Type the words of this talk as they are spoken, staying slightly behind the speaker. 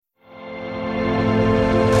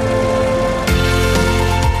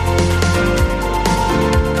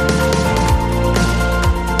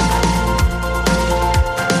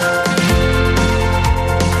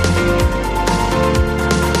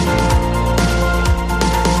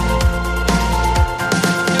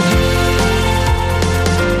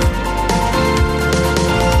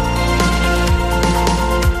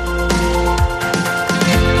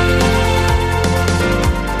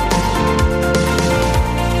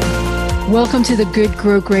Welcome to the Good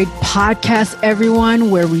Grow Great podcast,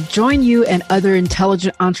 everyone, where we join you and other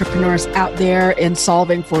intelligent entrepreneurs out there in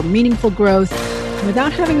solving for meaningful growth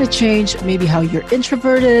without having to change maybe how you're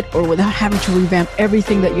introverted or without having to revamp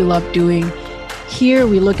everything that you love doing. Here,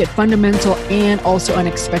 we look at fundamental and also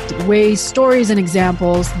unexpected ways, stories, and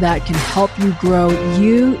examples that can help you grow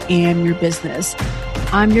you and your business.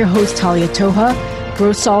 I'm your host, Talia Toha.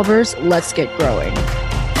 Growth Solvers, let's get growing.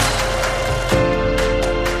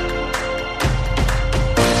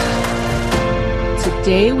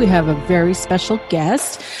 Today, we have a very special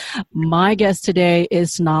guest. My guest today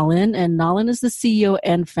is Nalin, and Nalin is the CEO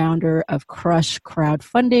and founder of Crush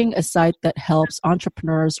Crowdfunding, a site that helps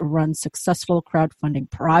entrepreneurs run successful crowdfunding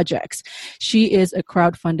projects. She is a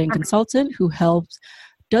crowdfunding consultant who helps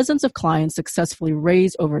dozens of clients successfully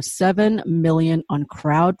raise over $7 million on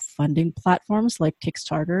crowdfunding platforms like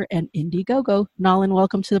Kickstarter and Indiegogo. Nalin,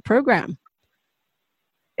 welcome to the program.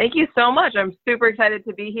 Thank you so much. I'm super excited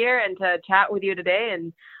to be here and to chat with you today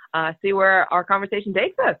and see where our conversation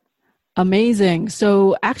takes us. Amazing.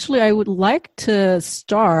 So actually, I would like to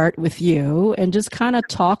start with you and just kind of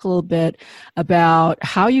talk a little bit about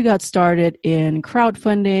how you got started in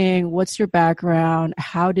crowdfunding. What's your background?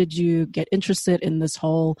 How did you get interested in this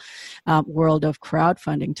whole world of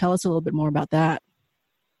crowdfunding? Tell us a little bit more about that.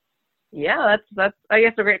 Yeah, that's I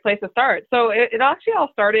guess a great place to start. So it actually all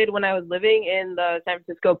started when I was living in the San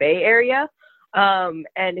Francisco Bay Area. And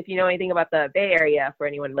if you know anything about the Bay Area, for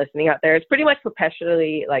anyone listening out there, it's pretty much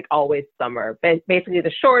perpetually like always summer, basically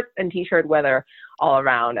the shorts and t-shirt weather all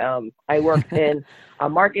around. I worked in a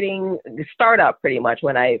marketing startup pretty much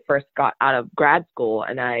when I first got out of grad school,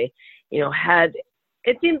 and I,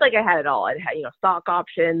 it seemed like I had it all. I had, stock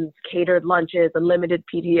options, catered lunches, unlimited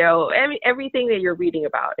PTO, everything that you're reading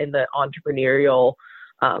about in the entrepreneurial,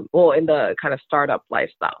 in the kind of startup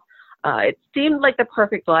lifestyle. It seemed like the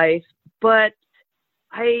perfect life, but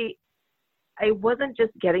I wasn't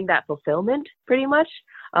just getting that fulfillment pretty much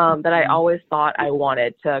that I always thought I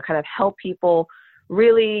wanted to kind of help people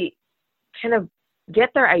really kind of get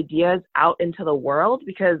their ideas out into the world,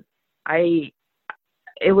 because I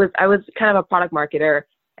was kind of a product marketer,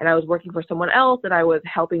 and I was working for someone else, and I was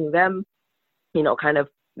helping them, kind of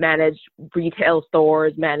manage retail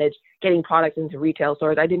stores, manage getting products into retail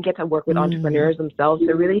stores. I didn't get to work with entrepreneurs themselves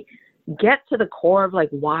to really get to the core of like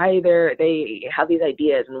why they have these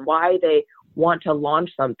ideas and why they want to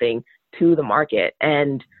launch something to the market.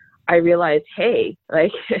 And I realized, hey,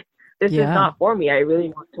 like this is not for me. I really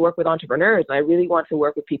want to work with entrepreneurs. I really want to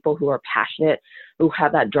work with people who are passionate, who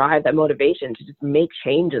have that drive, that motivation to just make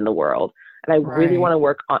change in the world. And I really want to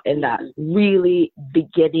work in that really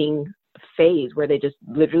beginning phase where they just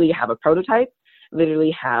literally have a prototype,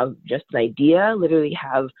 literally have just an idea, literally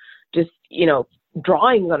have just,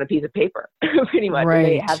 drawings on a piece of paper, pretty much. Right.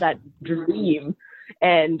 They have that dream.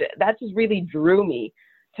 And that just really drew me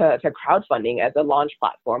to crowdfunding as a launch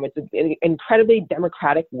platform. It's an incredibly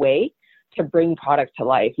democratic way to bring products to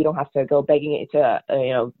life. You don't have to go begging it to,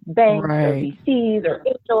 banks or VCs or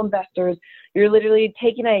angel investors. You're literally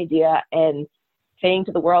taking an idea and saying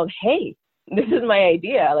to the world, hey, this is my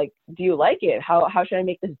idea. Like, do you like it? How should I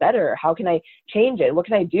make this better? How can I change it? What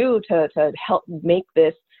can I do to help make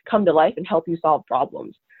this come to life and help you solve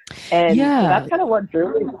problems? And so that's kind of what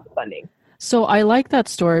drew me to funding. So I like that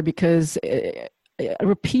story because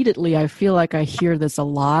repeatedly, I feel like I hear this a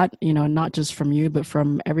lot, not just from you, but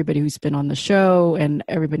from everybody who's been on the show and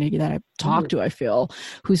everybody that I've talked to, I feel,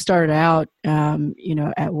 who started out,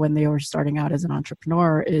 when they were starting out as an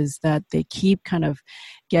entrepreneur, is that they keep kind of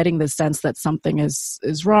getting the sense that something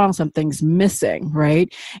is wrong, something's missing,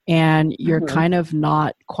 right? And you're kind of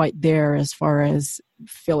not quite there as far as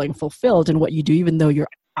feeling fulfilled in what you do, even though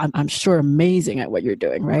I'm sure amazing at what you're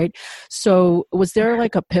doing, right? So was there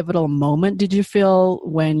like a pivotal moment, did you feel,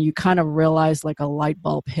 when you kind of realized like a light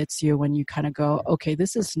bulb hits you, when you kind of go, okay,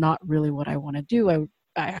 this is not really what I want to do. I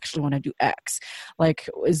actually want to do X. Like,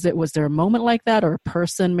 was there a moment like that, or a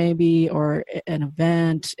person maybe, or an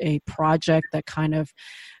event, a project that kind of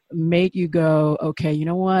made you go, okay, you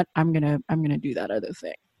know what? I'm going to do that other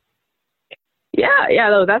thing. Yeah.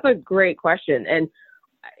 No, that's a great question. And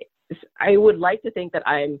I would like to think that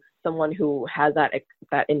I'm someone who has that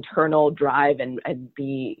internal drive and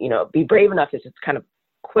be brave enough to just kind of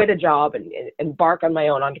quit a job and embark on my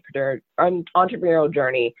own entrepreneurial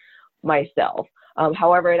journey myself.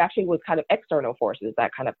 However, it actually was kind of external forces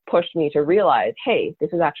that kind of pushed me to realize, hey,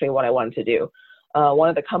 this is actually what I wanted to do. One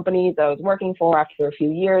of the companies I was working for, after a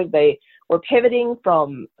few years, they were pivoting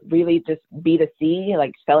from really just B2C,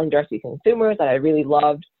 like selling directly to consumers that I really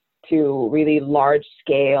loved, to really large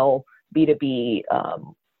scale B2B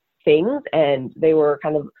things. And they were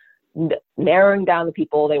kind of narrowing down the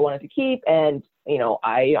people they wanted to keep. And,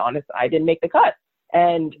 I didn't make the cut.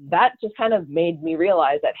 And that just kind of made me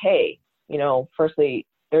realize that, hey, firstly,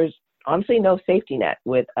 there's honestly no safety net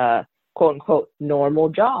with a quote unquote normal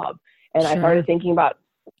job. And I started thinking about,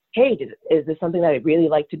 hey, is this something that I really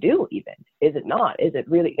like to do even? Is it not? Is it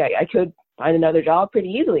really, I could find another job pretty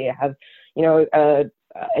easily. I have,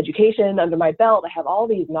 education under my belt. I have all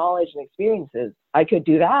these knowledge and experiences. I could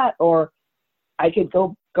do that, or I could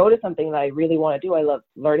go to something that I really want to do. I love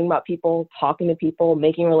learning about people, talking to people,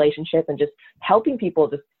 making relationships, and just helping people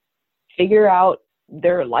just figure out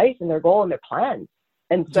their life and their goal and their plans.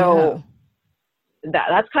 And so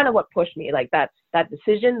that's kind of what pushed me. Like that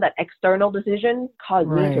decision, that external decision caused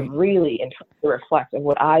me to really reflect on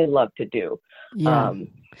what I love to do. Yeah. And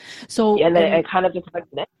then it kind of just like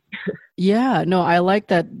next. Yeah, no, I like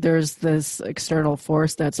that there's this external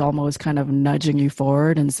force that's almost kind of nudging you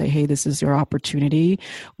forward and say, hey, this is your opportunity,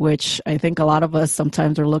 which I think a lot of us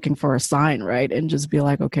sometimes are looking for a sign, right? And just be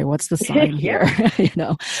like, okay, what's the sign here?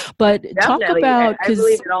 But definitely. Talk about, I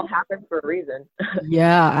believe it all happens for a reason.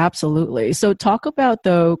 Yeah, absolutely. So talk about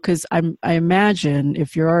though, because I imagine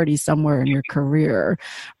if you're already somewhere in your career,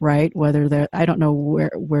 right? Whether I don't know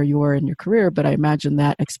where you are in your career, but I imagine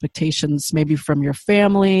that expectations maybe from your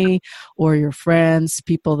family or your friends,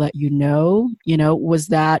 people that was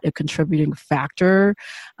that a contributing factor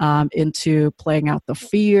into playing out the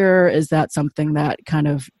fear? Is that something that kind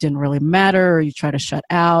of didn't really matter, or you try to shut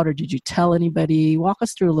out, or did you tell anybody? Walk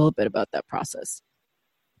us through a little bit about that process.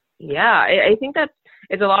 Yeah, I think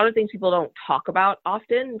it's a lot of things people don't talk about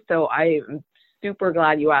often. So I'm super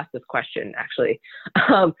glad you asked this question, actually.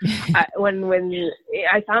 When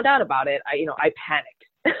I found out about it, I panicked.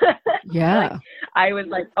 Yeah. I was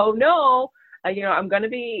like, oh no, I'm going to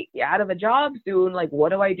be out of a job soon. Like, what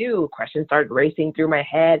do I do? Questions started racing through my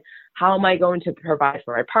head. How am I going to provide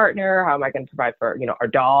for my partner? How am I going to provide for, our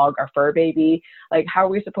dog, our fur baby? Like, how are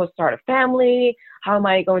we supposed to start a family? How am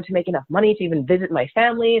I going to make enough money to even visit my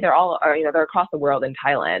family? They're all, they're across the world in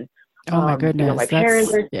Thailand. Oh my goodness. My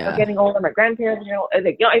parents are getting older. My grandparents,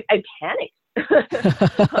 I panicked.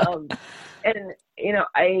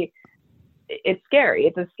 It's scary.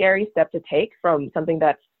 It's a scary step to take from something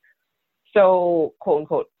that's so quote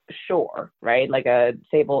unquote sure, right? Like a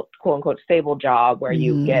stable, quote unquote stable job where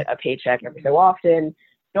you get a paycheck every so often. You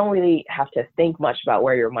don't really have to think much about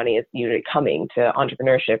where your money is usually coming to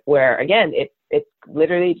entrepreneurship, where again, it's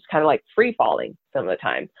literally just kind of like free falling some of the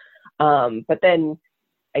time. But then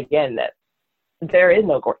again, that there is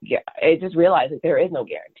no, I just realized that there is no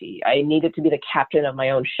guarantee. I needed to be the captain of my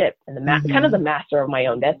own ship and kind of the master of my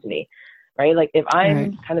own destiny. Right? Like if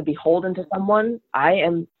I'm kind of beholden to someone, I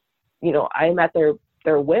am, I'm at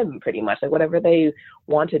their whim pretty much. Like whatever they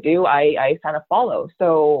want to do, I kind of follow.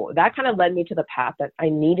 So that kind of led me to the path that I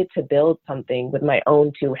needed to build something with my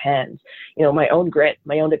own two hands, my own grit,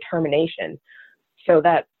 my own determination, so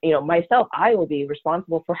that, myself, I will be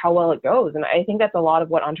responsible for how well it goes. And I think that's a lot of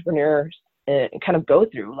what entrepreneurs kind of go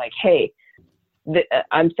through. Like, hey,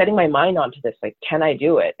 I'm setting my mind onto this. Like, can I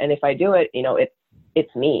do it? And if I do it,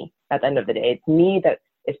 it's me. At the end of the day, it's me that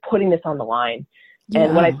is putting this on the line. Yeah.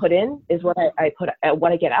 And what I put in is what I put,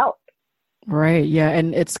 what I get out. Right. Yeah.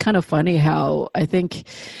 And it's kind of funny how I think,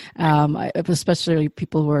 especially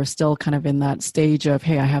people who are still kind of in that stage of,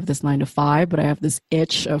 hey, I have this 9 to 5, but I have this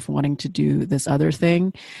itch of wanting to do this other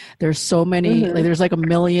thing. There's so many, like, there's like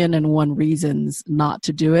 1,000,001 reasons not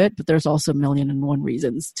to do it, but there's also 1,000,001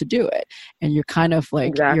 reasons to do it. And you're kind of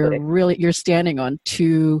like, you're standing on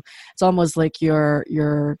two, it's almost like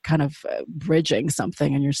you're kind of bridging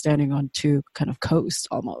something and you're standing on two kind of coasts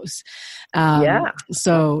almost.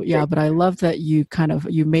 So yeah, but I love that you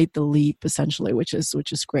made the leap essentially, which is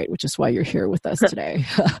great, which is why you're here with us today.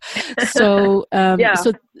 So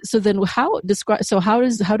then how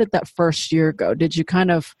did that first year go? Did you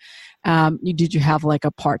kind of did you have like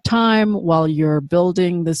a part-time while you're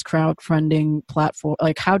building this crowdfunding platform?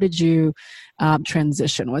 Like how did you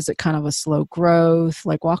transition? Was it kind of a slow growth?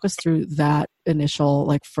 Like walk us through that initial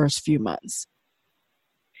like first few months.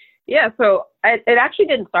 Yeah, so it actually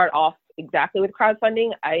didn't start off exactly with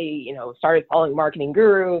crowdfunding. I, started following marketing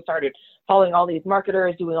gurus, started following all these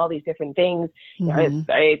marketers, doing all these different things.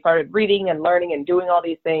 I started reading and learning and doing all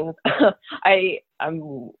these things.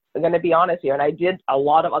 I'm going to be honest here, and I did a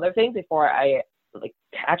lot of other things before I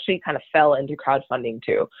actually kind of fell into crowdfunding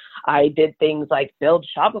too. I did things like build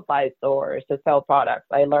Shopify stores to sell products.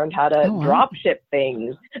 I learned how to drop ship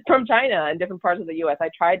things from China and different parts of the US. I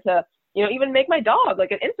tried to even make my dog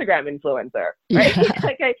like an Instagram influencer, right? Yeah.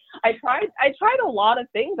 Like I tried a lot of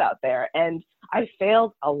things out there and I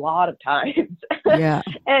failed a lot of times. Yeah.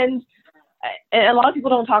 And and a lot of people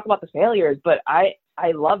don't talk about the failures, but I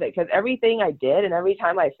love it because everything I did and every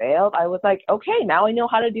time I failed, I was like, okay, now I know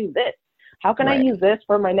how to do this. How can I use this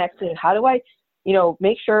for my next thing? How do I,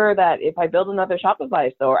 make sure that if I build another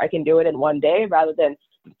Shopify store, I can do it in one day rather than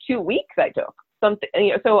 2 weeks I took something.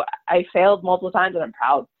 So I failed multiple times and I'm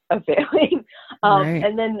proud of failing.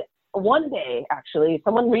 And then one day, actually,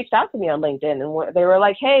 someone reached out to me on LinkedIn and they were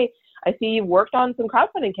like, hey, I see you've worked on some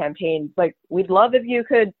crowdfunding campaigns. Like, we'd love if you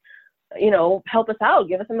could, help us out,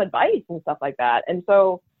 give us some advice and stuff like that. And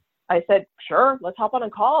so I said, sure, let's hop on a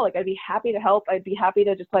call. Like, I'd be happy to help. I'd be happy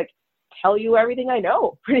to just tell you everything I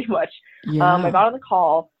know, pretty much. I got on the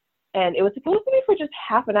call and it was supposed to be for just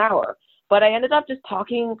half an hour, but I ended up just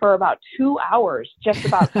talking for about 2 hours just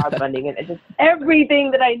about crowdfunding and just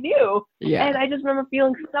everything that I knew. And I just remember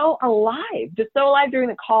feeling so alive during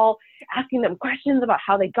the call, asking them questions about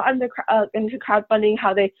how they got into crowdfunding,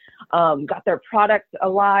 how they got their product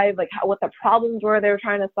alive, what the problems were they were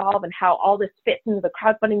trying to solve, and how all this fits into the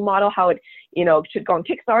crowdfunding model, how it, should go on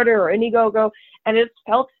Kickstarter or Indiegogo. And it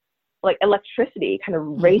felt like electricity kind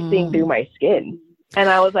of racing through my skin. And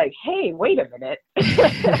I was like, hey, wait a minute.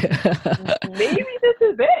 Maybe this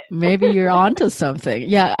is it. Maybe you're onto something.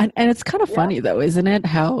 Yeah. And it's kind of funny though, isn't it?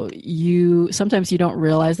 How sometimes you don't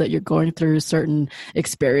realize that you're going through certain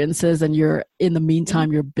experiences and you're in the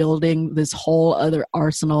meantime, you're building this whole other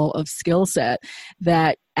arsenal of skill set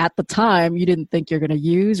that at the time you didn't think you're going to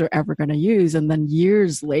use or ever going to use. And then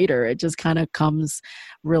years later, it just kind of comes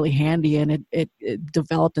really handy and it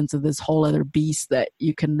developed into this whole other beast that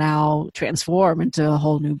you can now transform into a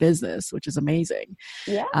whole new business, which is amazing.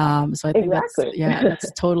 Yeah. So I think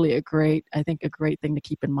that's totally a great thing to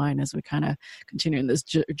keep in mind as we kind of continue in this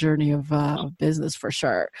journey of business for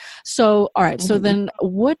sure. So, all right. So then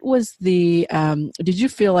what was did you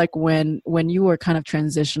feel like when you were kind of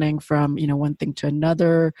transitioning from, one thing to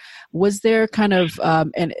another, was there kind of,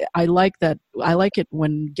 and I like it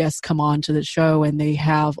when guests come on to the show and they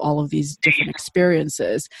have all of these different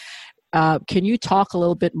experiences. Can you talk a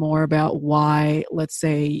little bit more about why, let's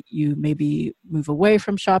say, you maybe move away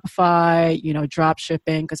from Shopify, drop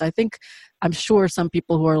shipping? Because I'm sure some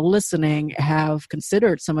people who are listening have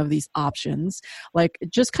considered some of these options, like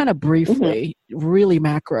just kind of briefly, really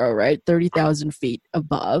macro, right? 30,000 feet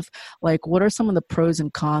above. Like, what are some of the pros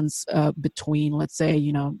and cons between, let's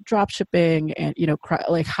say, drop shipping and,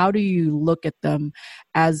 how do you look at them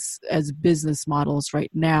as business models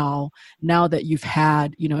right now that you've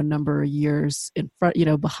had, a number of years in front,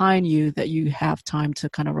 behind you, that you have time to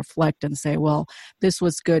kind of reflect and say, well, this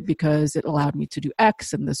was good because it allowed me to do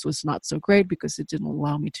X, and this was not so great because it didn't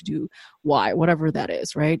allow me to do Y, whatever that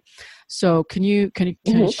is, right? So can you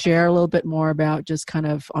share a little bit more about just kind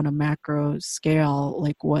of on a macro scale,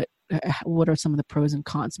 like what are some of the pros and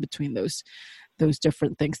cons between those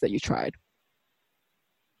different things that you tried?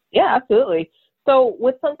 Yeah, absolutely. So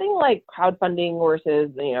with something like crowdfunding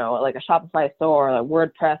versus, like a Shopify store, a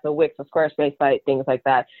WordPress, a Wix, a Squarespace site, things like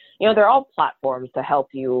that, they're all platforms to help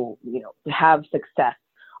you, have success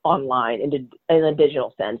online in a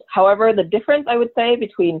digital sense. However, the difference I would say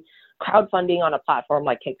between crowdfunding on a platform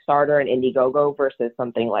like Kickstarter and Indiegogo versus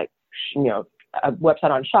something like, a website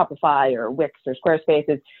on Shopify or Wix or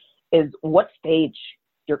Squarespace is what stage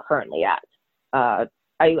you're currently at.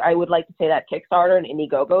 I would like to say that Kickstarter and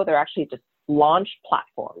Indiegogo, they're actually just launch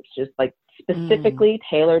platforms, just like specifically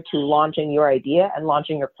tailored to launching your idea and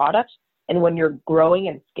launching your product. And when you're growing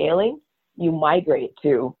and scaling, you migrate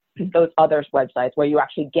to those other websites where you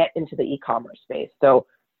actually get into the e-commerce space. So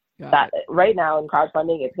right now in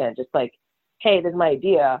crowdfunding, it's kind of just like, hey, this is my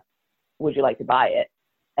idea. Would you like to buy it?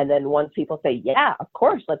 And then once people say, yeah, of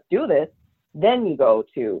course, let's do this, then you go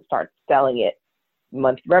to start selling it,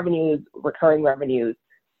 monthly revenues, recurring revenues,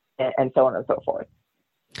 and so on and so forth.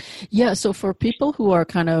 Yeah. So for people who are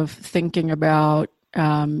kind of thinking about,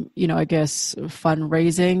 I guess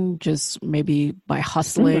fundraising, just maybe by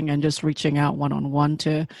hustling and just reaching out one-on-one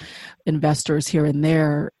to investors here and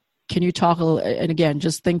there, can you talk and again,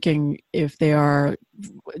 just thinking if they are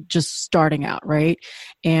just starting out, right?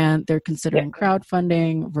 And they're considering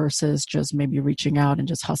crowdfunding versus just maybe reaching out and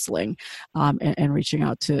just hustling and reaching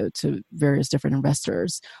out to various different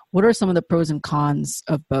investors. What are some of the pros and cons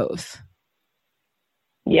of both?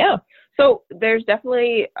 Yeah. So there's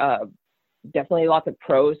definitely lots of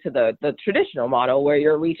pros to the traditional model where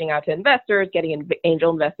you're reaching out to investors, getting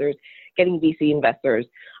angel investors, getting VC investors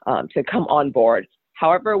to come on board.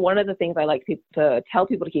 However, one of the things I like to tell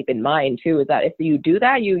people to keep in mind too is that if you do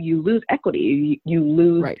that, you lose equity, you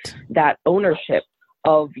lose that ownership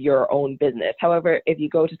of your own business. However, if you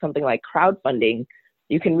go to something like crowdfunding,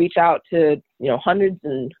 You can reach out to, hundreds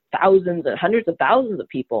and thousands and hundreds of thousands of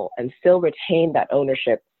people and still retain that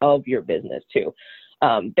ownership of your business too.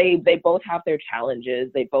 They both have their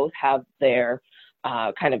challenges. They both have their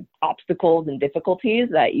kind of obstacles and difficulties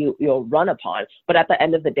that you'll run upon. But at the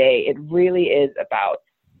end of the day, it really is about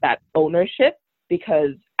that ownership,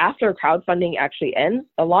 because after crowdfunding actually ends,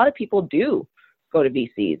 a lot of people do go to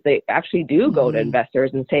VCs. They actually do go to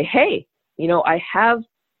investors and say, hey, I have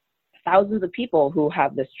thousands of people who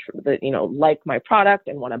have this, like my product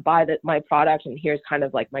and want to buy my product. And here's kind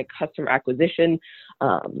of like my customer acquisition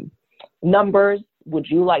numbers. Would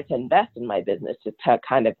you like to invest in my business to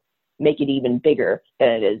kind of make it even bigger than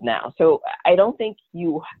it is now? So I don't think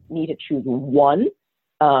you need to choose one.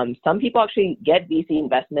 Some people actually get VC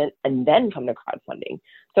investment and then come to crowdfunding.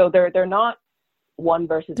 So they're not one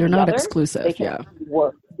versus the other. They're not exclusive. They can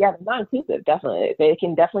work. Yeah, they're not exclusive. Definitely, they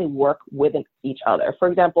can definitely work with each other. For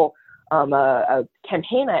example, a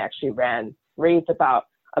campaign I actually ran raised about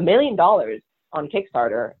 $1 million on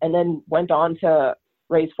Kickstarter, and then went on to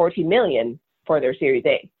raise $14 million for their Series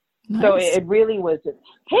A. Nice. So it really was just,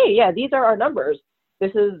 hey, yeah, these are our numbers.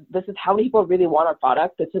 This is how many people really want our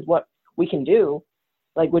product. This is what we can do.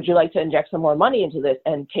 Like, would you like to inject some more money into this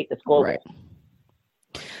and take this global?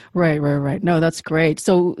 Right. No, that's great.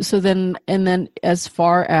 So then as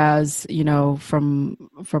far as, from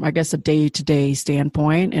I guess a day-to-day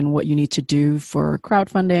standpoint and what you need to do for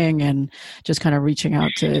crowdfunding and just kind of reaching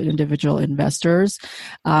out to individual investors,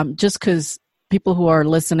 just because people who are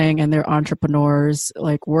listening and they're entrepreneurs,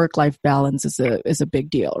 like work-life balance is a big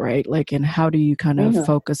deal, right? Like, and how do you kind of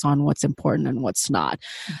focus on what's important and what's not?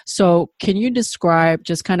 So can you describe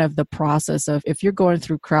just kind of the process of, if you're going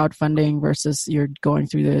through crowdfunding versus you're going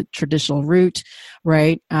through the traditional route,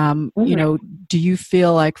 right? Do you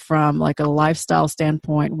feel like from like a lifestyle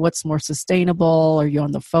standpoint, what's more sustainable? Are you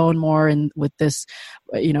on the phone more and with this,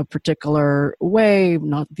 particular way,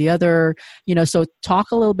 not the other? So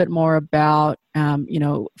talk a little bit more about,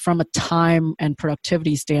 from a time and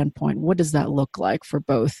productivity standpoint, what does that look like for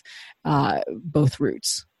both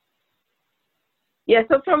routes? Yeah,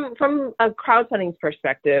 so from a crowdfunding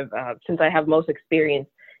perspective, since I have most experience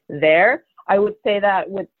there, I would say that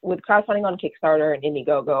with crowdfunding on Kickstarter and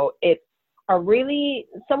Indiegogo, it's a really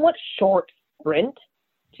somewhat short sprint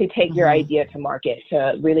to take your idea to market,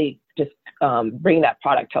 to really just bring that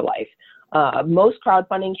product to life. Most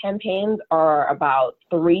crowdfunding campaigns are about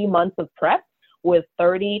 3 months of prep with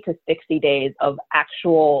 30 to 60 days of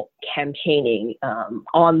actual campaigning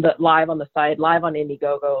live on the site, live on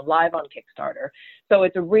Indiegogo, live on Kickstarter. So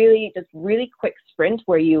it's a really quick sprint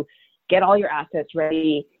where you get all your assets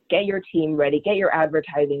ready, get your team ready, get your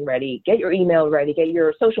advertising ready, get your email ready, get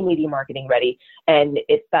your social media marketing ready. And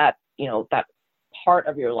it's that, that part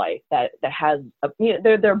of your life that has,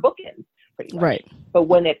 they're bookends pretty much. Right. But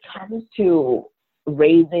when it comes to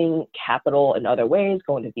raising capital in other ways,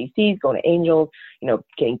 going to VCs, going to angels,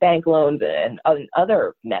 getting bank loans and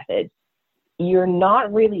other methods, you're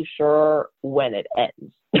not really sure when it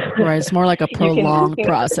ends. Right. It's more like a prolonged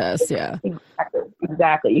process. Yeah.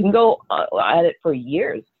 Exactly. You can go at it for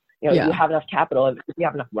years. You have enough capital, if you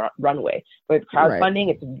have enough runway. With crowdfunding,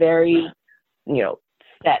 it's very,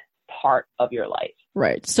 set part of your life.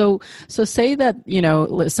 Right. So say that,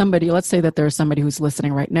 let's say that there's somebody who's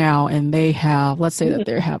listening right now and they have, let's say that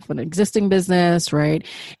they have an existing business, right?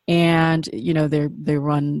 And, they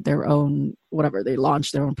run their own, whatever, they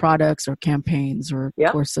launch their own products or campaigns or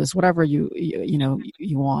courses, whatever you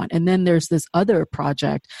want. And then there's this other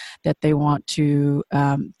project that they want to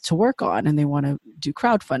work on, and they want to do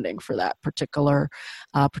crowdfunding for that particular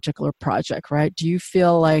project, right? Do you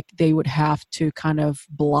feel like they would have to kind of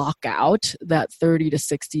block out that 30 to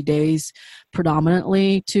 60 days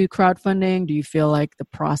predominantly to crowdfunding? Do you feel like the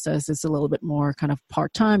process is a little bit more kind of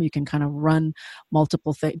part-time? You can kind of run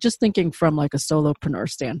multiple things, just thinking from like a solopreneur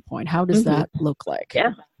standpoint. How does that look like?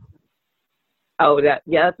 Yeah.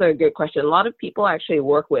 That's a good question. A lot of people I actually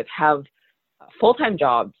work with have full-time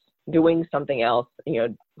jobs doing something else,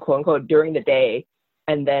 quote unquote, during the day.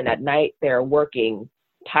 And then at night they're working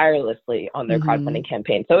tirelessly on their crowdfunding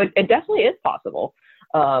campaign. So it definitely is possible.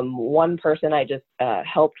 One person I just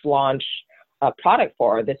helped launch a product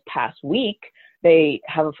for this past week, they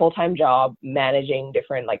have a full-time job managing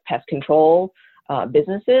different like pest control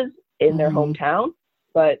businesses in their hometown.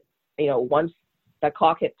 But, once the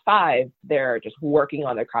clock hits 5, they're just working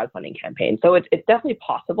on their crowdfunding campaign. So it's definitely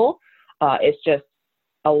possible. It's just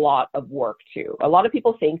a lot of work too. A lot of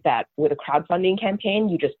people think that with a crowdfunding campaign,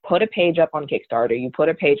 you just put a page up on Kickstarter, you put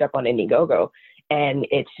a page up on Indiegogo, and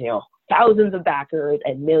it's, thousands of backers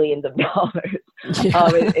and millions of dollars. Yeah.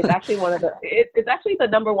 It's actually it's actually the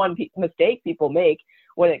number one mistake people make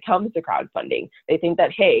when it comes to crowdfunding. They think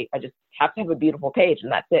that, hey, I just have to have a beautiful page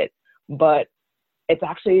and that's it. But it's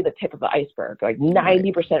actually the tip of the iceberg. Like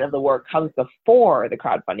 90% of the work comes before the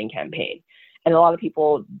crowdfunding campaign. And a lot of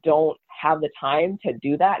people don't have the time to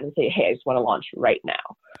do that and say, hey, I just want to launch right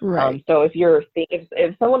now. Right. So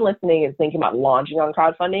if someone listening is thinking about launching on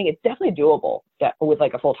crowdfunding, it's definitely doable with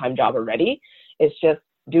like a full-time job already. It's just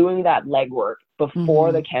doing that legwork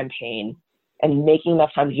before the campaign and making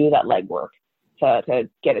enough time to do that legwork to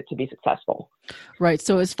get it to be successful. Right.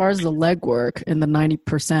 So as far as the legwork and the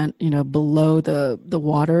 90%, below the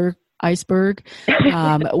water iceberg,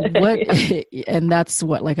 and that's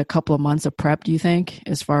what, like a couple of months of prep, do you think,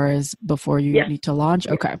 as far as before you need to launch?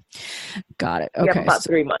 Okay. Got it. Okay. About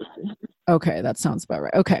 3 months. Okay. That sounds about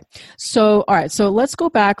right. Okay. So, all right. So let's go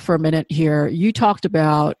back for a minute here. You talked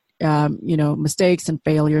about mistakes and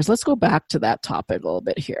failures. Let's go back to that topic a little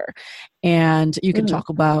bit here. And you can talk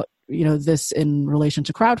about, this in relation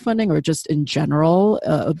to crowdfunding or just in general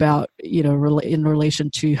about, in relation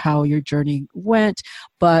to how your journey went.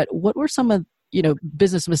 But what were some of,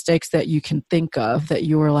 business mistakes that you can think of that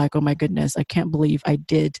you were like, oh my goodness, I can't believe I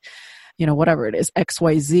did, whatever it is,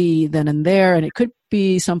 XYZ then and there. And it could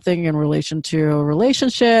be something in relation to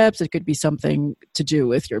relationships. It could be something to do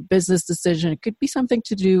with your business decision. It could be something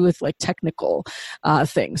to do with like technical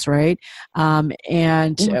things, right?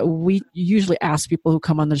 We usually ask people who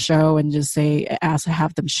come on the show and just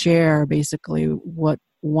have them share basically what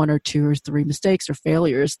 1 or 2 or 3 mistakes or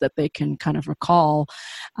failures that they can kind of recall,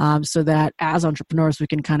 so that as entrepreneurs we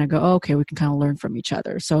can kind of go, okay, we can kind of learn from each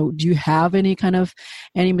other. So do you have any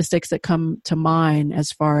mistakes that come to mind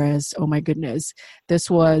as far as, oh my goodness,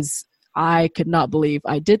 I could not believe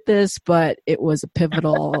I did this, but it was a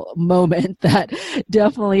pivotal moment that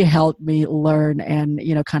definitely helped me learn and,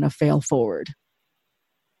 kind of fail forward?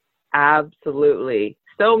 Absolutely.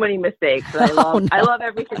 So many mistakes. I love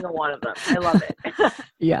every single one of them. I love it.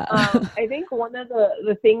 Yeah. I think one of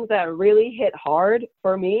the things that really hit hard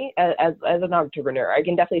for me as an entrepreneur, I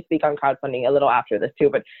can definitely speak on crowdfunding a little after this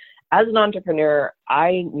too, but as an entrepreneur,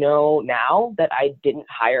 I know now that I didn't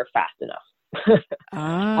hire fast enough.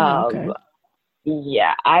 Okay.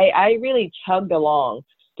 Yeah, I really chugged along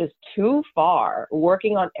just too far,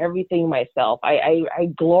 working on everything myself.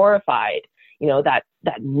 I glorified,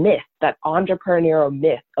 that myth, that entrepreneurial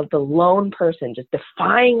myth of the lone person just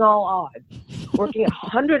defying all odds, working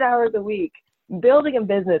 100 hours a week, building a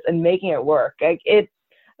business and making it work. Like, it's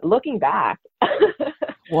looking back.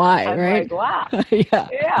 Why, I'm right? like, wow. Yeah,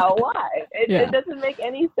 why? It doesn't make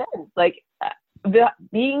any sense. Like,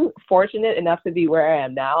 being fortunate enough to be where I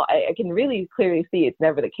am now, I can really clearly see it's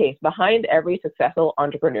never the case. Behind every successful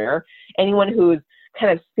entrepreneur, anyone who's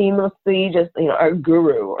kind of seamlessly just, a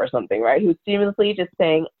guru or something, right? Who's seamlessly just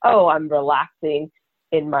saying, oh, I'm relaxing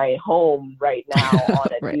in my home right now on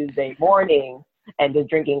a right. Tuesday morning and just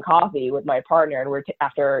drinking coffee with my partner. And we're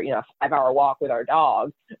after, a 5-hour walk with our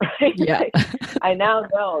dog. Right? Yeah. I now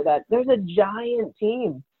know that there's a giant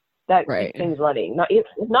team that keeps things running. It's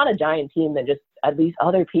not a giant team than just at least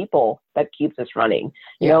other people that keeps us running.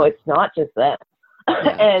 It's not just them.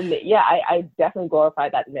 And I definitely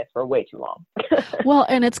glorified that myth for way too long. Well,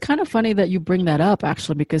 and it's kind of funny that you bring that up,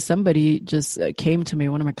 actually, because somebody just came to me,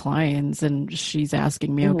 one of my clients, and she's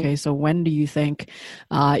asking me, okay, so when do you think,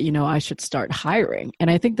 I should start hiring? And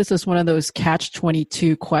I think this is one of those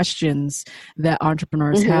catch-22 questions that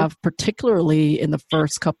entrepreneurs have, particularly in the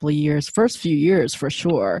first few years for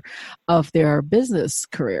sure, of their business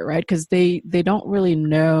career, right? Because they don't really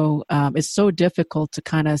know. It's so difficult to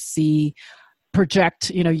kind of project,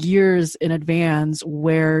 years in advance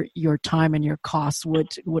where your time and your costs would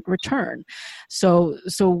return. So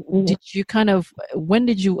did you when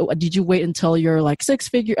did you wait until you're like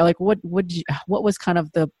 6-figure? Like what was kind of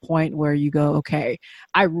the point where you go, okay,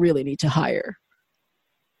 I really need to hire?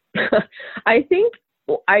 I think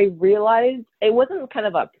I realized it wasn't kind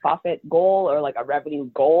of a profit goal or like a revenue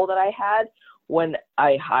goal that I had when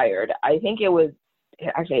I hired. I think it was,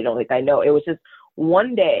 actually, I don't think I know. It was just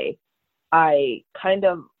one day I kind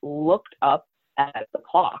of looked up at the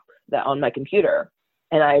clock on my computer,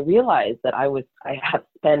 and I realized that I had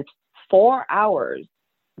spent 4 hours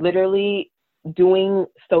literally doing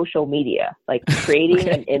social media, like creating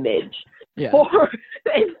an image for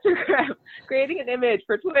Instagram, creating an image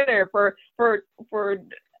for Twitter, for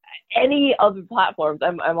any of the platforms.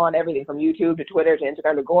 I'm on everything from YouTube to Twitter to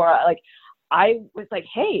Instagram to Agora. Like, I was like,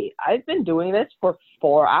 hey, I've been doing this for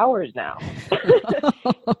 4 hours now.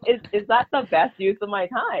 Is that the best use of my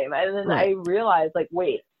time? And then I realized, like,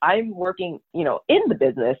 wait, I'm working, in the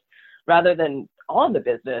business, rather than on the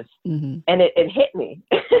business. Mm-hmm. And it hit me.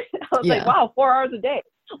 I was Yeah. like, wow, 4 hours a day.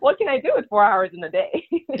 What can I do with 4 hours in a day?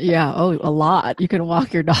 Yeah. Oh, a lot. You can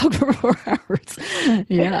walk your dog for 4 hours.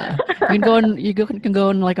 Yeah. You can go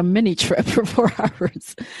on like a mini trip for 4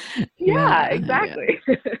 hours. Yeah, Yeah. Yeah. exactly.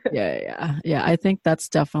 Yeah. I think that's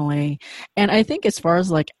definitely, and I think as far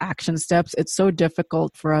as like action steps, it's so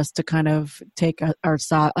difficult for us to kind of take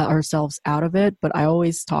ourselves out of it. But I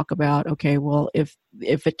always talk about, okay, well, if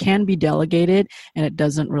it can be delegated and it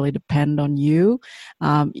doesn't really depend on you,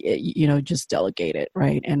 just delegate it,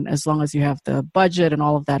 right? And as long as you have the budget and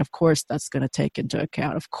all of that, of course, that's going to take into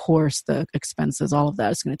account. Of course, the expenses, all of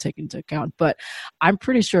that is going to take into account. But I'm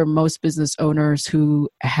pretty sure most business owners who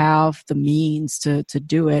have the means to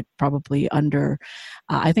do it probably underuse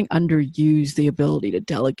the ability to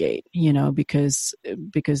delegate, because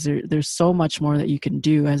there's so much more that you can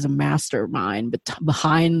do as a mastermind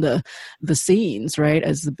behind the scenes, right,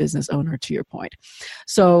 as the business owner, to your point.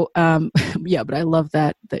 So yeah, but I love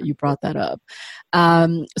that you brought that up.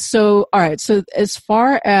 So all right, so as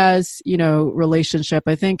far as relationship,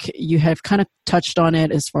 I think you have kind of touched on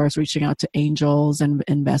it as far as reaching out to angels and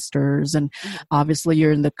investors, and obviously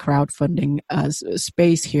you're in the crowdfunding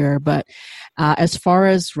space here, but as far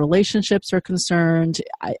as relationships are concerned,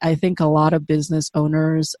 I think a lot of business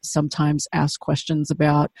owners sometimes ask questions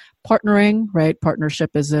about partnering, right?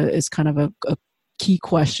 Partnership is kind of a key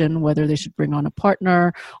question, whether they should bring on a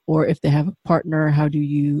partner, or if they have a partner, how do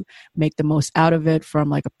you make the most out of it from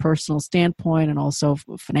like a personal standpoint and also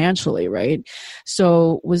financially, right?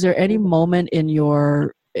 So was there any moment in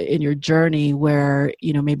your journey where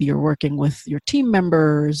maybe you're working with your team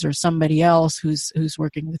members or somebody else who's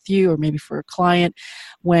working with you, or maybe for a client,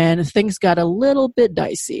 when things got a little bit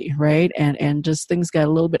dicey, right? And just things got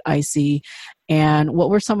a little bit icy, and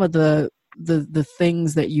what were some of the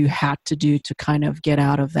things that you had to do to kind of get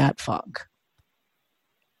out of that funk?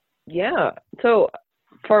 Yeah. So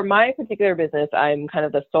for my particular business, I'm kind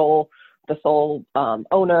of the sole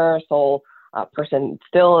owner, sole person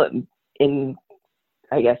still in,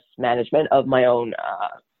 I guess, management of my own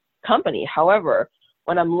company. However,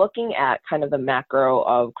 when I'm looking at kind of the macro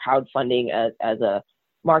of crowdfunding as a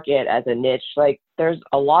market, as a niche, like there's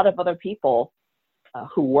a lot of other people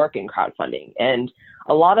who work in crowdfunding, and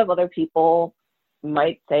a lot of other people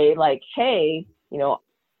might say like, hey,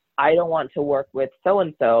 I don't want to work with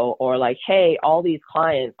so-and-so, or like, hey, all these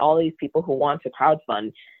clients, all these people who want to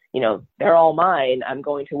crowdfund, they're all mine. I'm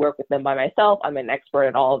going to work with them by myself. I'm an expert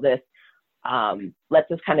at all of this. Let's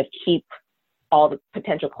just kind of keep all the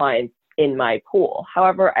potential clients in my pool.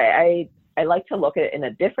 However, I like to look at it in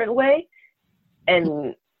a different way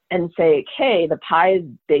and say, hey, the pie is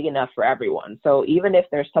big enough for everyone. So even if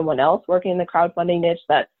there's someone else working in the crowdfunding niche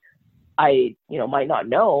that I, might not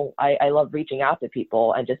know, I love reaching out to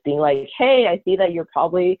people and just being like, hey, I see that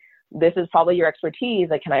this is probably your expertise.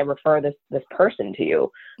 Like, can I refer this person to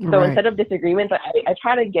you? So Right. Instead of disagreements, I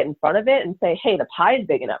try to get in front of it and say, hey, the pie is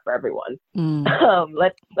big enough for everyone.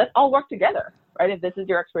 Let's all work together, right? If this is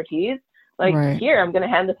your expertise, like Right. here, I'm going to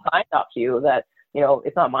hand this client off to you that,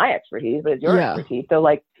 it's not my expertise, but it's your expertise. So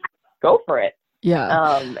like, go for it.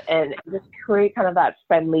 Yeah. And just create kind of that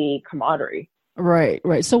friendly camaraderie. Right.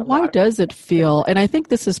 So why does it feel, and I think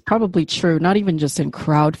this is probably true, not even just in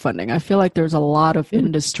crowdfunding. I feel like there's a lot of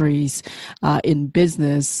industries in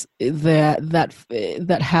business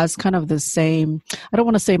that has kind of the same, I don't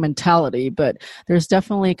want to say mentality, but there's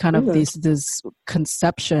definitely kind of this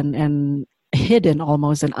conception and hidden,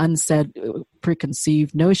 almost an unsaid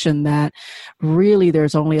preconceived notion that really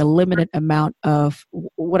there's only a limited amount of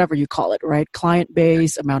whatever you call it, right? Client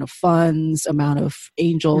base, amount of funds, amount of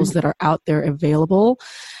angels that are out there available.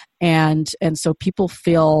 And so people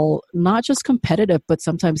feel not just competitive, but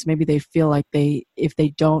sometimes maybe they feel like if they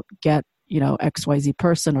don't get XYZ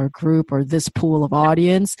person or group or this pool of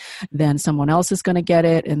audience, then someone else is going to get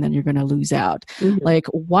it, and then you're going to lose out. Like,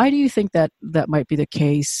 why do you think that might be the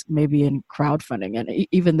case maybe in crowdfunding? And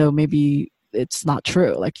even though maybe it's not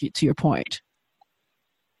true, like to your point.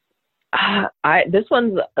 This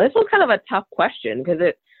one's kind of a tough question, because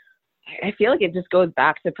I feel like it just goes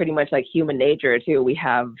back to pretty much like human nature too. We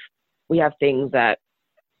have things that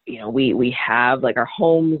we have, like our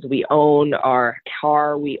homes we own, our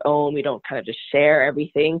car we own. We don't kind of just share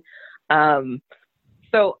everything.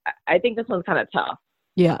 So I think this one's kind of tough.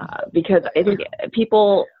 Yeah. Because I think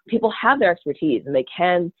people have their expertise, and they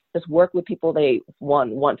can just work with people they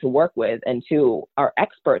want to work with, and two, are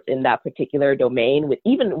experts in that particular domain,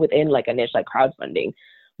 even within like a niche like crowdfunding.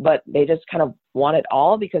 But they just kind of want it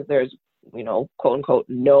all because there's, quote unquote,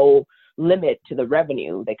 no limit to the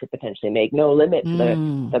revenue they could potentially make, no limit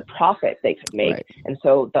to the profit they could make. Right. And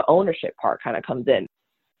so the ownership part kind of comes in.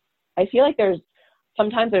 I feel like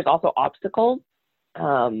sometimes there's also obstacles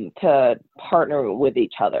to partner with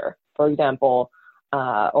each other, for example,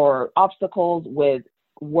 or obstacles with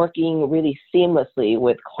working really seamlessly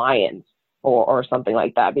with clients or something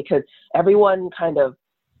like that, because everyone kind of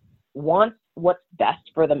wants what's best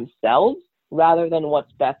for themselves rather than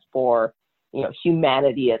what's best for,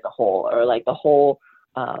 humanity as a whole, or like the whole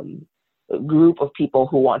group of people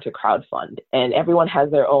who want to crowdfund. And everyone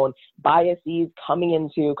has their own biases coming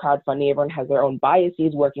into crowdfunding. Everyone has their own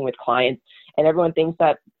biases working with clients, and everyone thinks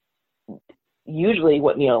that usually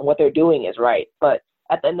what they're doing is right. But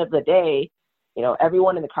at the end of the day,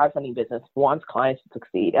 everyone in the crowdfunding business wants clients to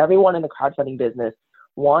succeed. Everyone in the crowdfunding business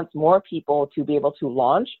wants more people to be able to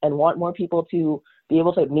launch and want more people to be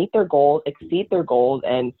able to meet their goals, exceed their goals,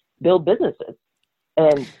 and build businesses.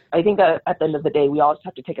 And I think that at the end of the day, we all just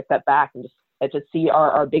have to take a step back and just see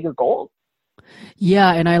our bigger goals.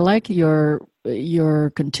 Yeah, and I like your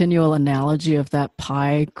continual analogy of that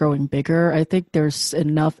pie growing bigger. I think there's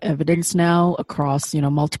enough evidence now across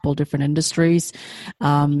multiple different industries,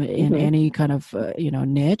 in any kind of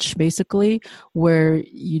niche, basically, where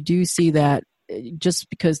you do see that just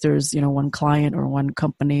because there's one client or one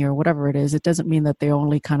company or whatever it is, it doesn't mean that they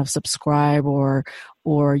only kind of subscribe or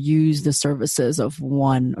use the services of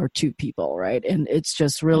one or two people, right? And it's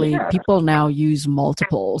just really people now use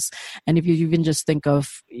multiples. And if you even just think of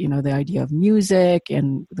the idea of music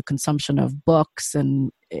and the consumption of books and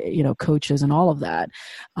coaches and all of that,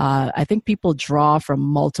 I think people draw from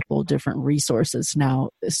multiple different resources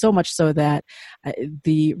now, so much so that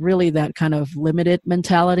that kind of limited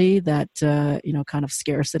mentality, that kind of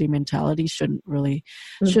scarcity mentality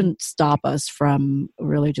shouldn't stop us from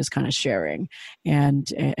really just kind of sharing and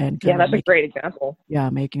that's a great example. Yeah,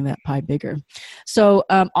 making that pie bigger. So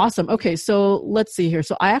awesome. Okay, so let's see here.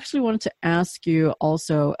 So I actually wanted to ask you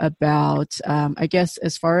also about, I guess,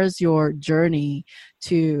 as far as your journey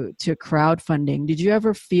to crowdfunding, did you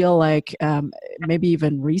ever feel like, maybe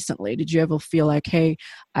even recently, did you ever feel like, hey,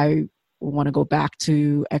 I want to go back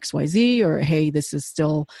to XYZ, or hey, this is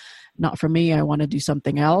still not for me, I want to do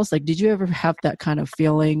something else? Like, did you ever have that kind of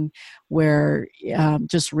feeling where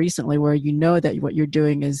just recently, where that what you're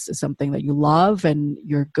doing is something that you love and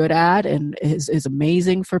you're good at and is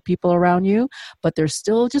amazing for people around you, but there's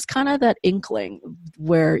still just kind of that inkling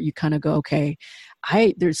where you kind of go, okay,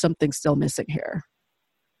 there's something still missing here?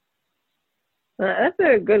 That's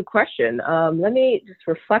a good question. Let me just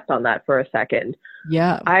reflect on that for a second.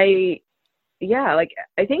 Yeah. I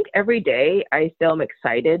think every day I still am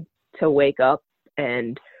excited to wake up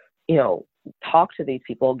and, talk to these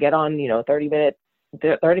people, get on,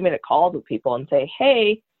 30-minute calls with people and say,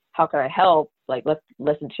 hey, how can I help? Like, let's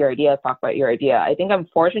listen to your idea, talk about your idea. I think I'm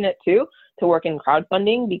fortunate too to work in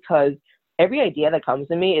crowdfunding because every idea that comes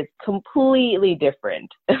to me is completely different.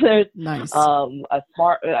 There's nice. A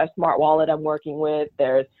smart wallet I'm working with.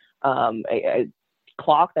 There's a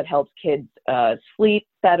clock that helps kids sleep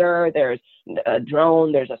better. There's a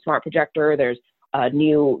drone. There's a smart projector. There's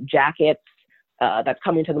new jackets that's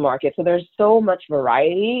coming to the market. So there's so much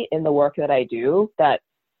variety in the work that I do that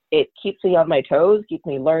it keeps me on my toes, keeps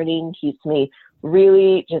me learning, keeps me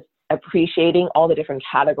really just appreciating all the different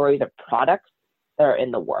categories of products that are in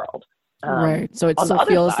the world. Right. So it still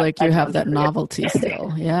feels like you have that novelty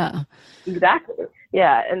still. Yeah. Exactly.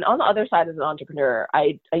 Yeah. And on the other side, as an entrepreneur,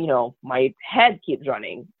 I my head keeps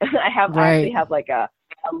running. I actually have like a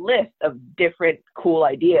list of different cool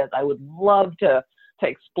ideas I would love to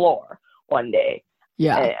explore one day.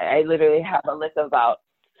 Yeah. I literally have a list of about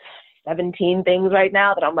 17 things right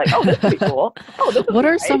now that I'm like, oh, this would be cool. Oh, this would what be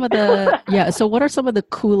are nice. some of the so what are some of the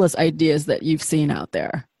coolest ideas that you've seen out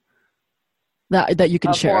there that you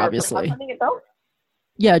can share, obviously? For crowdfunding itself?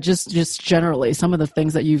 Yeah, just generally some of the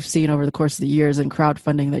things that you've seen over the course of the years in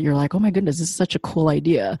crowdfunding that you're like, oh my goodness, this is such a cool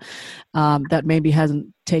idea, that maybe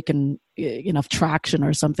hasn't taken enough traction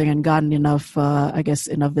or something and gotten enough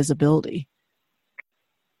visibility.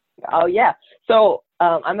 Oh yeah. So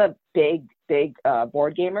I'm a big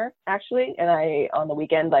board gamer actually, and on the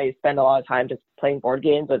weekends I spend a lot of time just playing board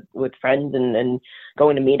games with friends and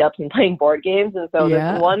going to meetups and playing board games. And so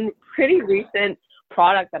there's one pretty recent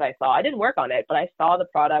product that I saw. I didn't work on it, but I saw the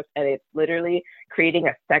product, and it's literally creating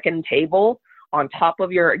a second table on top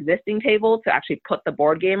of your existing table to actually put the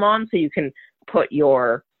board game on, so you can put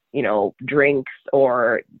your drinks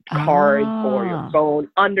or cards or your phone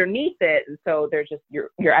underneath it. And so there's just,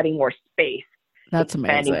 you're adding more space. That's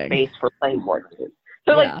amazing. Space for playing board games.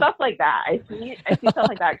 So like stuff like that. I see stuff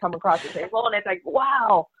like that come across the table, and it's like,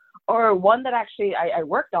 wow, or one that actually I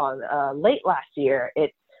worked on late last year.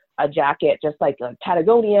 It's a jacket just like a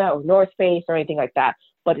Patagonia or North Face or anything like that,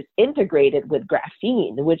 but it's integrated with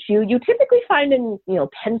graphene, which you typically find in, you know,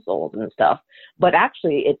 pencils and stuff, but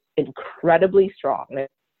actually it's incredibly strong.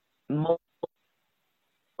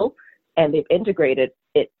 And they've integrated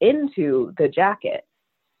it into the jacket.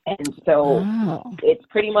 And so it's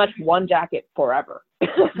pretty much one jacket forever.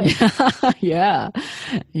 Yeah.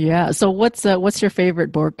 So what's your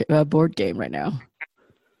favorite board game right now?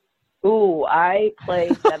 Ooh, I play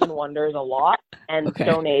Seven Wonders a lot and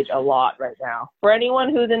Stone Age a lot right now. For anyone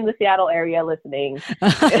who's in the Seattle area listening, you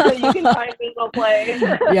can find me go play.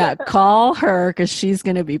 Yeah, call her because she's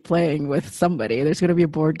going to be playing with somebody. There's going to be a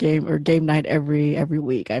board game or game night every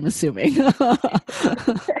week, I'm assuming.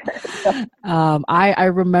 I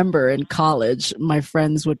remember in college, my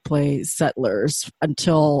friends would play Settlers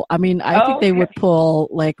until, I think they would pull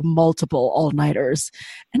like multiple all-nighters.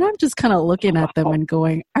 And I'm just kind of looking at them and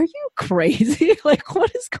going, are you crazy? Like,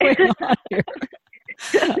 what is going on here?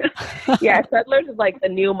 Yeah, Settlers is like the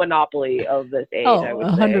new Monopoly of this age. I would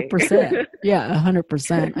 100%. say. Yeah,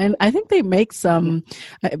 100%. And I think they make some,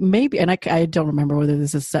 maybe, and I don't remember whether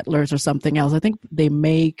this is Settlers or something else. I think they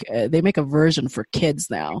make a version for kids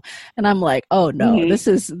now, and I'm like, oh no, this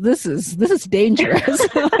is dangerous.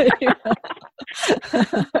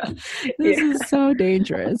 This is so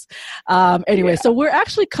dangerous. Anyway, so we're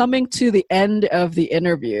actually coming to the end of the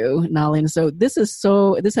interview, Nalin. So this has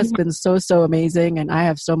been so amazing, and I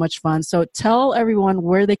have so much fun. So tell everyone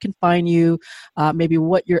where they can find you, maybe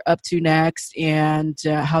what you're up to next, and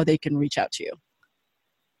how they can reach out to you.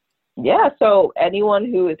 Yeah, so anyone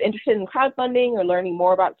who is interested in crowdfunding or learning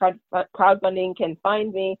more about crowdfunding can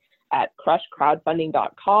find me at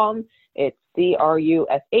crushcrowdfunding.com. It's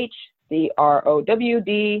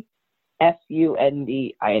CRUSHCROWDFUNDING.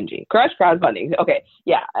 Crush Crowdfunding. Okay.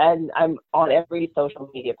 Yeah. And I'm on every social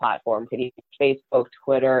media platform, Facebook,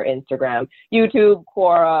 Twitter, Instagram, YouTube,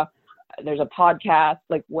 Quora. There's a podcast,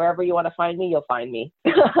 like wherever you want to find me, you'll find me.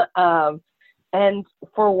 And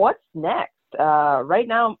for what's next, right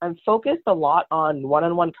now I'm focused a lot on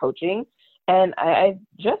one-on-one coaching. And I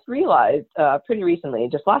just realized pretty recently,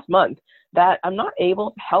 just last month, that I'm not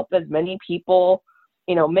able to help as many people,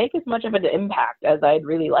 you know, make as much of an impact as I'd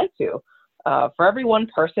really like to. For every one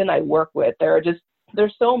person I work with, there's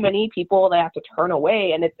so many people that I have to turn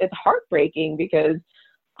away, and it's heartbreaking because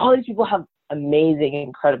all these people have amazing,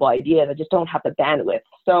 incredible ideas. I just don't have the bandwidth.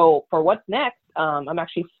 So for what's next, I'm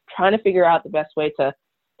actually trying to figure out the best way to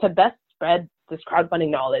best spread this crowdfunding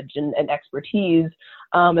knowledge and expertise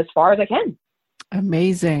as far as I can.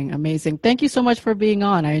 Amazing. Thank you so much for being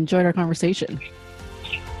on. I enjoyed our conversation.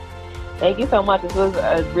 Thank you so much. This was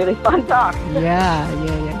a really fun talk. Yeah, me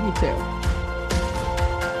too.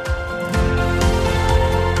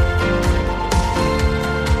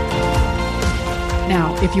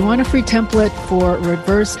 Now, if you want a free template for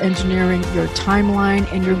reverse engineering your timeline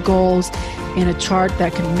and your goals in a chart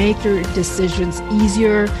that can make your decisions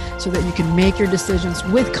easier so that you can make your decisions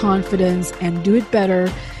with confidence and do it better,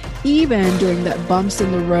 even during that bumps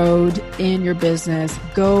in the road in your business,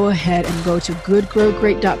 go ahead and go to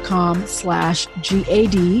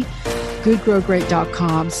goodgrowgreat.com/GAD,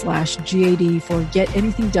 goodgrowgreat.com/GAD for Get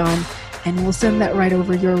Anything Done. And we'll send that right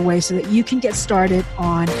over your way so that you can get started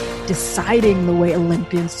on deciding the way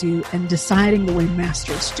Olympians do and deciding the way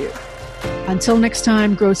masters do. Until next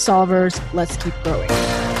time, growth solvers, let's keep growing.